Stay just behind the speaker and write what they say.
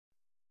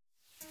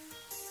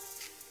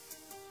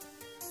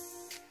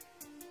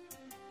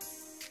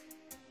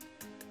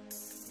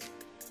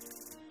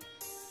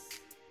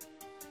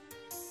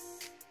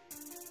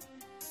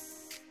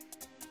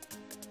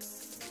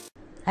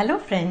Hello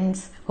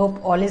friends,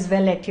 hope all is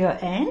well at your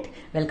end.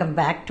 Welcome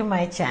back to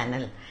my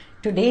channel.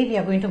 Today we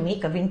are going to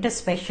make a winter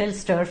special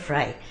stir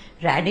fry,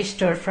 radish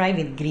stir fry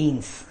with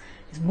greens.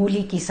 It's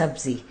Mooli ki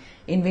sabzi.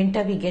 In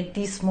winter we get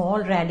these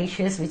small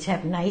radishes which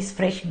have nice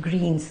fresh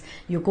greens.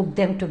 You cook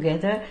them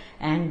together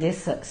and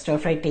this stir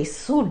fry tastes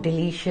so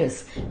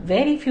delicious.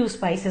 Very few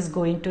spices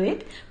go into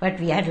it, but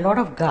we add a lot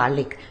of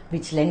garlic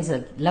which lends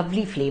a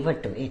lovely flavor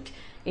to it.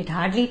 It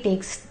hardly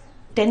takes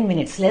 10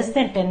 minutes, less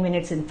than 10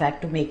 minutes in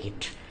fact to make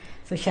it.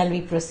 So shall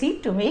we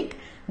proceed to make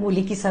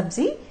mooli ki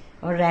sabzi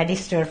or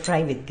radish stir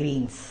fry with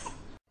greens?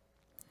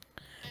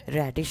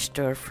 Radish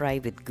stir fry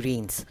with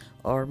greens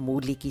or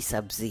mooli ki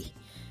sabzi.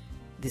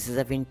 This is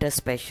a winter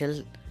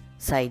special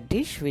side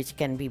dish which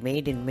can be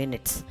made in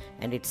minutes,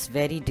 and it's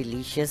very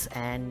delicious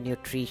and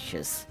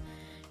nutritious.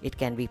 It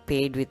can be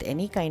paired with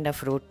any kind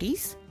of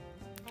rotis.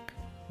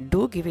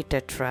 Do give it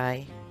a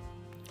try.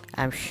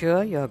 I'm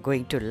sure you're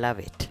going to love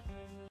it.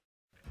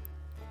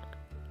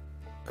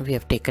 We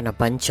have taken a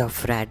bunch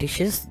of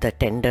radishes, the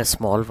tender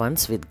small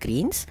ones with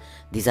greens.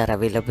 These are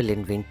available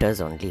in winters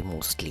only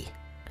mostly.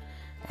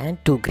 And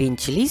 2 green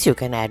chillies, you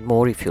can add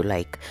more if you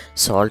like.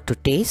 Salt to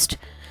taste,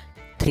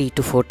 3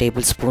 to 4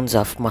 tablespoons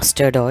of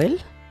mustard oil,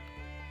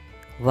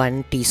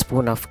 1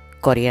 teaspoon of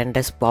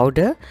coriander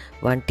powder,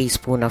 1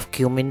 teaspoon of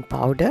cumin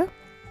powder,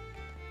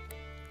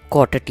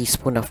 quarter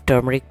teaspoon of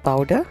turmeric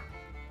powder,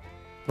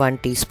 1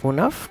 teaspoon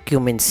of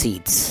cumin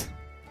seeds.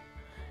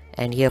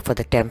 And here for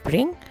the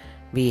tempering,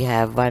 we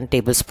have 1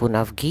 tablespoon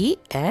of ghee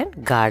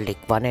and garlic,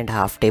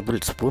 1.5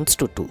 tablespoons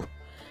to 2.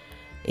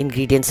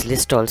 Ingredients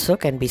list also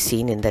can be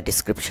seen in the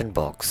description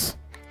box.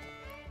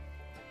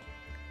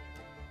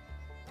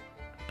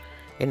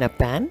 In a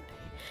pan,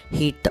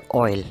 heat the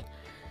oil.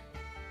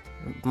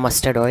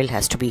 Mustard oil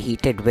has to be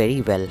heated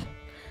very well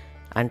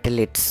until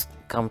it's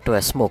come to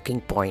a smoking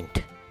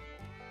point.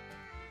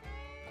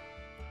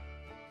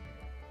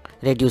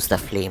 Reduce the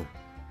flame.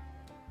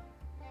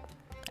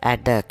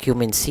 Add the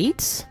cumin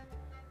seeds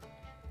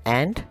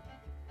and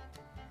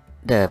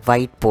the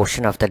white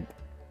portion of the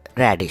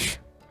radish.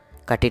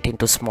 Cut it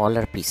into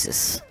smaller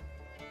pieces.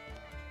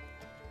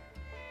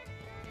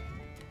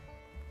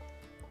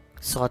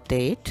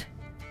 Saute it.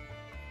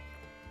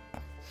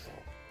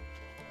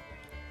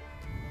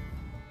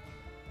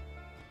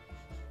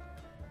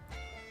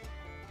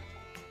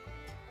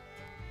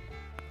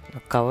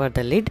 Now cover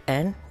the lid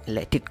and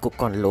let it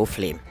cook on low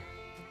flame.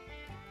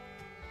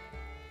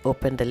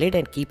 Open the lid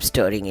and keep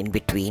stirring in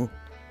between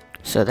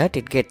so that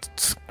it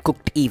gets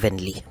cooked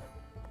evenly.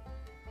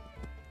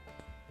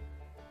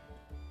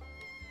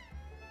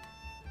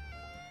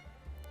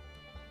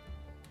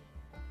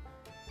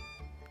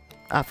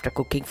 After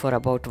cooking for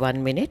about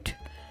 1 minute,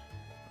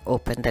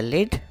 open the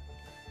lid,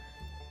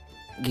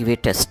 give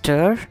it a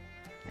stir,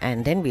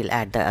 and then we'll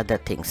add the other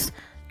things: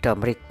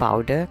 turmeric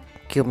powder,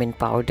 cumin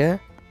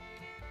powder,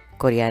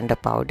 coriander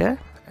powder,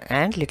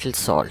 and little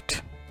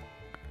salt.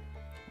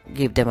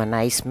 Give them a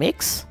nice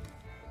mix.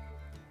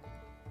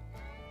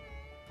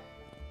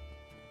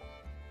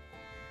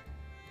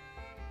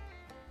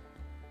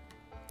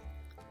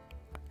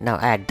 Now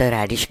add the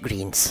radish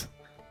greens.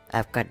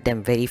 I've cut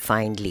them very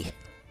finely.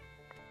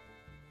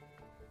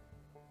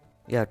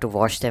 You have to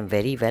wash them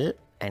very well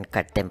and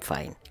cut them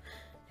fine.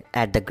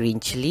 Add the green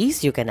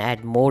chilies. You can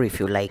add more if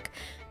you like.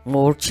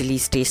 More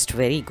chilies taste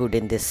very good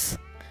in this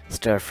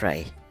stir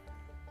fry.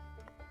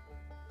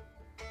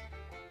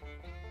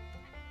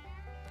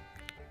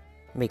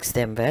 Mix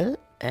them well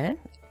and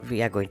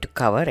we are going to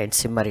cover and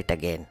simmer it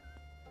again.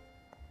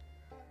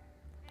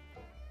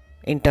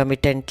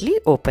 Intermittently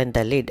open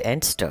the lid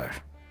and stir.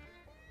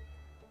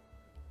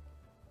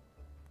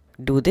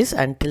 Do this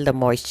until the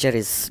moisture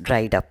is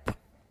dried up.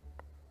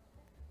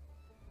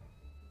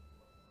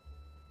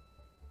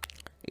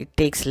 It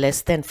takes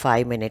less than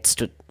 5 minutes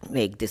to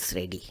make this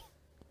ready.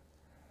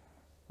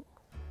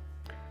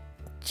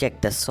 Check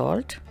the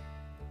salt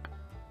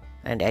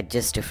and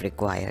adjust if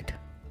required.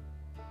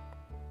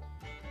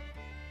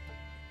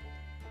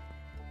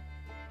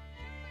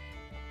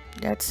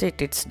 That's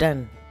it, it's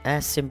done.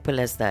 As simple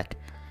as that.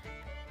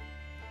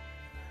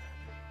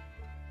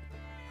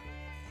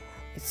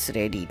 It's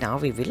ready. Now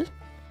we will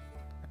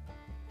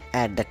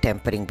add the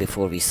tempering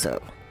before we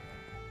serve.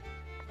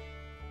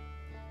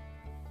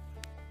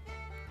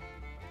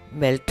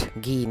 Melt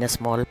ghee in a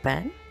small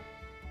pan.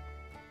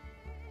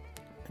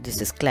 This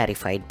is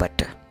clarified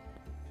butter.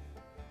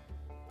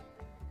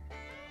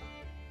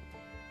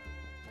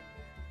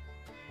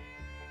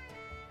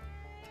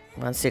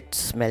 Once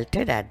it's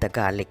melted, add the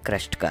garlic,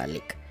 crushed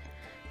garlic.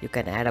 You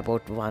can add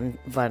about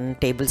 1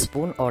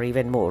 tablespoon or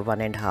even more,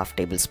 1.5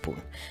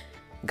 tablespoon.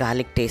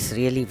 Garlic tastes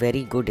really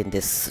very good in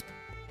this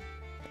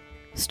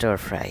stir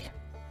fry.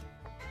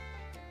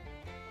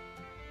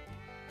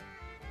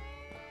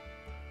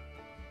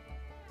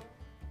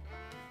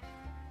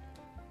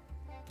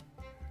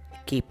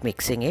 Keep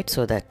mixing it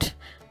so that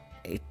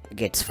it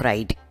gets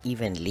fried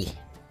evenly.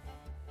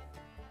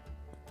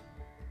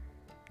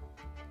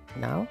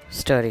 Now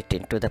stir it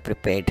into the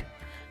prepared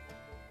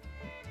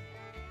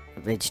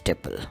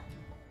vegetable.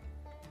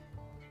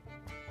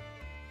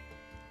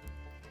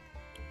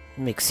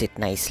 Mix it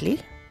nicely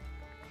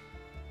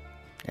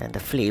and the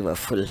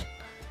flavorful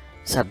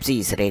sabzi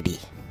is ready.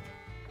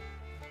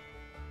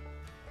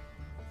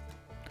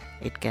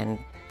 It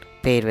can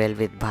pair well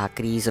with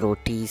bhakris,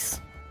 rotis.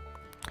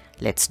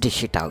 Let's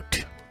dish it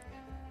out.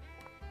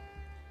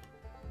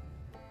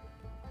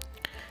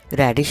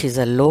 Radish is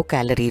a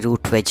low-calorie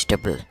root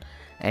vegetable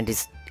and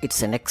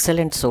it's an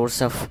excellent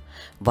source of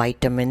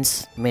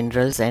vitamins,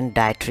 minerals and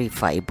dietary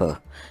fiber.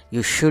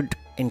 You should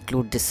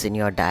include this in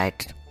your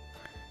diet.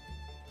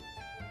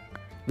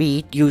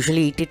 We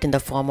usually eat it in the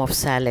form of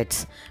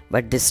salads,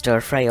 but this stir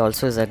fry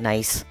also is a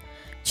nice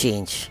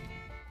change.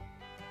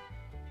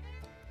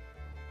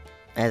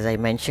 As I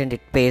mentioned,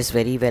 it pairs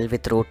very well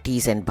with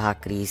rotis and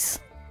bhakris.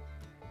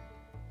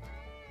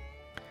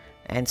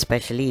 And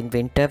especially in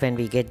winter when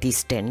we get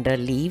these tender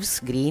leaves,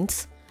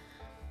 greens,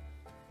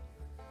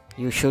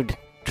 you should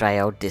try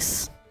out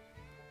this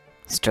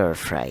stir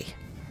fry.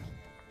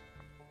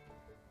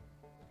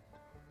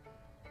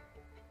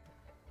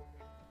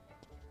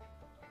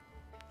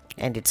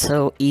 And it's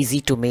so easy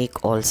to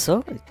make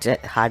also.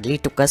 It hardly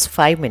took us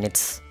 5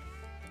 minutes.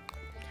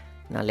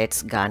 Now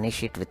let's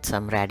garnish it with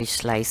some radish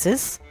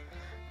slices.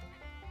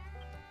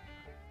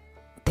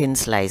 Thin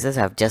slices,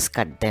 I've just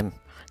cut them,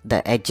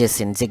 the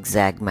edges in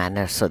zigzag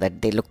manner so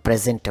that they look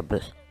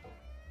presentable.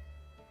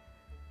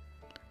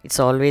 It's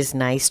always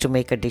nice to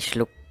make a dish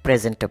look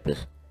presentable.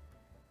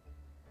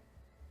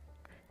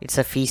 It's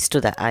a feast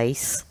to the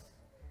eyes.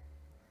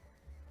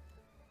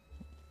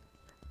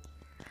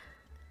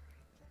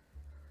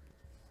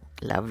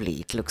 Lovely,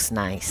 it looks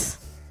nice.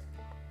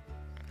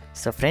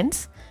 So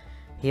friends,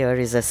 here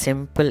is a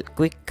simple,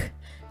 quick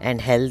and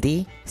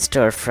healthy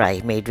stir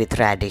fry made with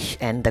radish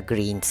and the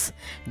greens.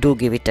 Do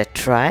give it a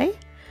try.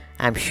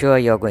 I'm sure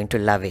you're going to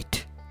love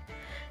it.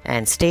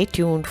 And stay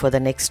tuned for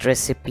the next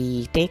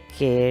recipe. Take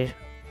care.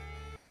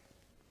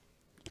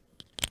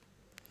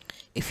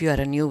 If you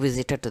are a new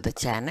visitor to the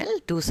channel,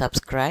 do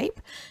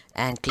subscribe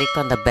and click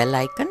on the bell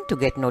icon to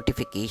get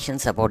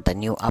notifications about the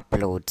new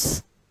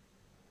uploads.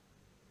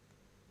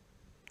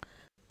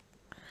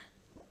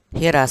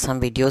 Here are some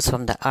videos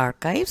from the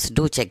archives.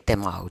 Do check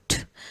them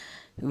out.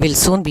 We'll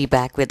soon be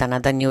back with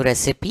another new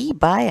recipe.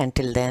 Bye.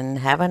 Until then,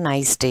 have a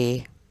nice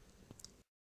day.